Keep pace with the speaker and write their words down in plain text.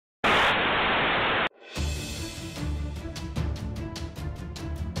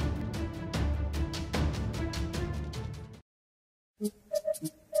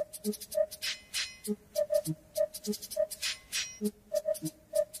Hi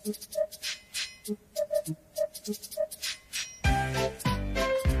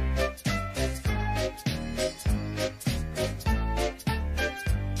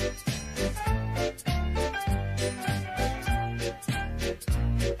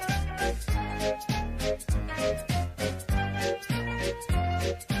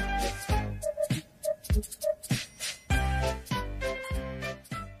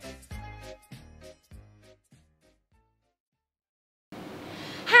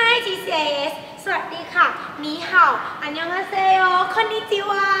TCIS สวัสดีค่ะ นี่ฮาว อันยองฮาเซโย คอนนิจิ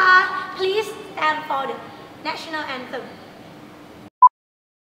วา Please stand for the national anthem.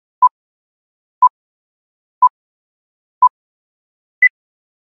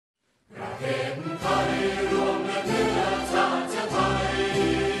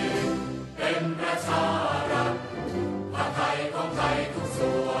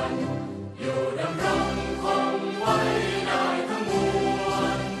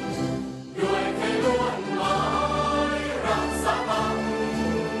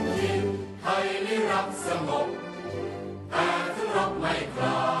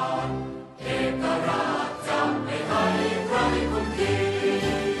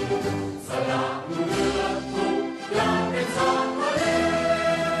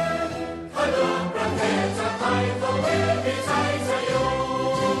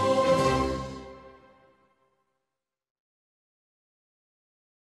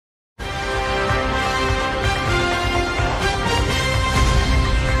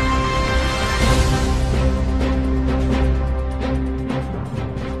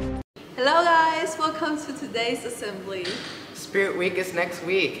 Hello guys, welcome to today's assembly. Spirit Week is next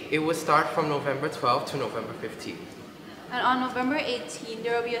week. It will start from November 12th to November 15th. And on November 18th,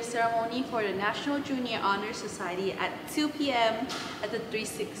 there will be a ceremony for the National Junior Honor Society at 2 p.m. at the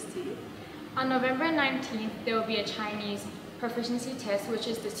 360. On November 19th, there will be a Chinese proficiency test, which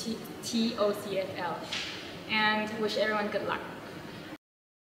is the TOCFL. And wish everyone good luck.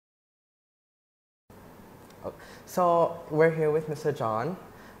 So we're here with Mr. John.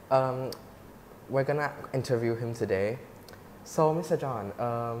 We're gonna interview him today. So Mr. John,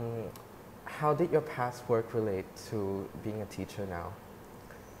 how did your past work relate to being a teacher now?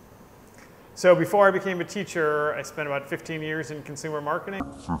 So before I became a teacher, I spent about 15 years in consumer marketing.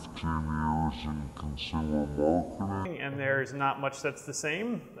 And there's not much that's the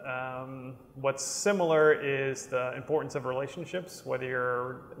same. What's similar is the importance of relationships. Whether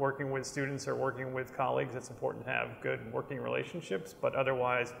you're working with students or working with colleagues, it's important to have good working relationships, but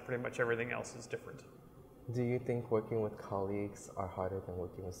otherwise pretty much everything else is different. Do you think working with colleagues are harder than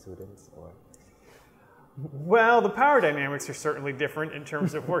working with students, or? Well, the power dynamics are certainly different in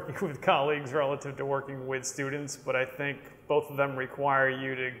terms of working with colleagues relative to working with students, but I think both of them require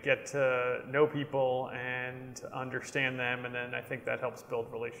you to get to know people and understand them, and then I think that helps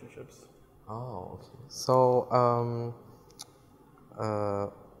build relationships. Oh, okay. So,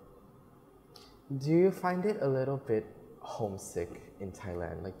 do you find it a little bit homesick in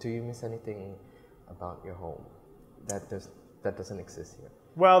Thailand? Like, do you miss anything about your home that doesn't exist here?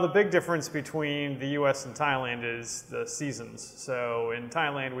 Well, the big difference between the US and Thailand is the seasons. So in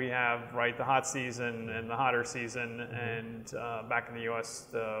Thailand we have the hot season and the hotter season, and back in the US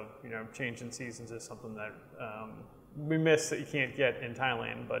the change in seasons is something that we miss that you can't get in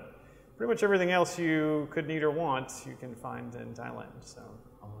Thailand, but pretty much everything else you could need or want you can find in Thailand. So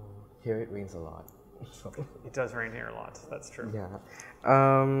here it rains a lot. It does rain here a lot, that's true. Yeah.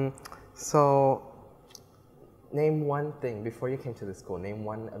 So name one thing, before you came to the school, name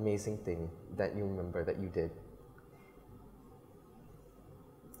one amazing thing that you remember that you did.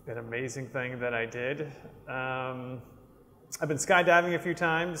 An amazing thing that I did? I've been skydiving a few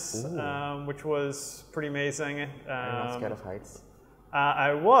times, which was pretty amazing. Are you not scared of heights?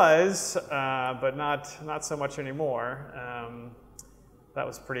 I was, but not so much anymore. That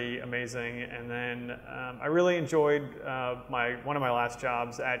was pretty amazing. And then I really enjoyed one of my last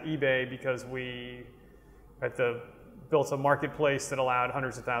jobs at eBay, because we built a marketplace that allowed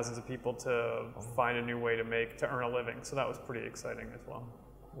hundreds of thousands of people to find a new way to earn a living. So that was pretty exciting as well.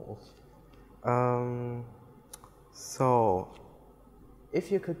 Cool. So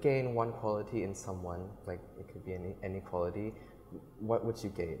if you could gain one quality in someone, like it could be any quality, what would you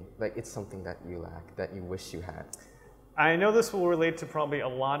gain? Like it's something that you lack, that you wish you had. I know this will relate to probably a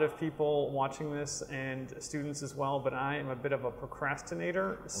lot of people watching this, and students as well, but I am a bit of a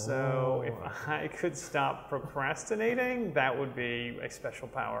procrastinator. So if I could stop procrastinating, that would be a special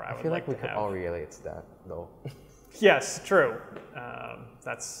power I would feel like we to could have. all relate to that, though. Yes, true.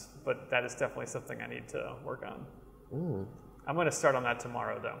 But that is definitely something I need to work on. I'm going to start on that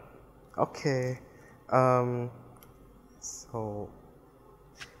tomorrow, though. Okay. So,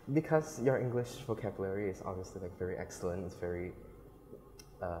 because your English vocabulary is obviously like very excellent, it's very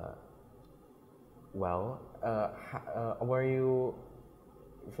were you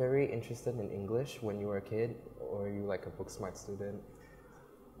very interested in English when you were a kid, or are you like a book smart student?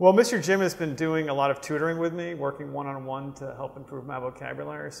 Well, Mr. Jim has been doing a lot of tutoring with me, working one-on-one to help improve my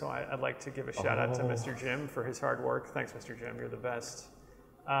vocabulary. So I'd like to give a shout out to Mr. Jim for his hard work. Thanks, Mr. Jim. You're the best.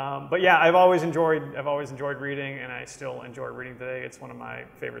 But yeah, I've always enjoyed reading, and I still enjoy reading today. It's one of my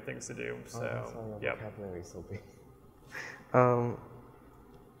favorite things to do. So, your vocabulary is so big.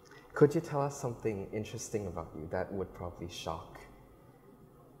 Could you tell us something interesting about you that would probably shock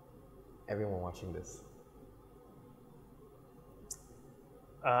everyone watching this?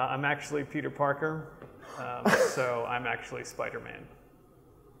 I'm actually Peter Parker, so I'm actually Spider-Man.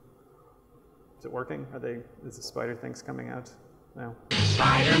 Is it working? Is the spider things coming out? No.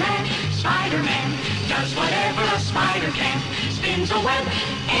 Spider-Man, Spider-Man, does whatever a spider can. Spins a web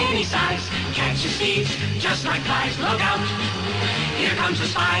any size, catches thieves just like flies. Look out, here comes the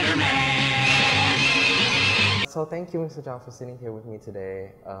Spider-Man. So thank you, Mr. John, for sitting here with me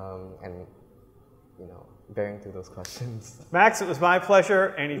today and bearing through those questions. Max, it was my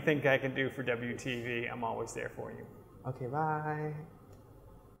pleasure. Anything I can do for WTV, I'm always there for you. Okay, bye.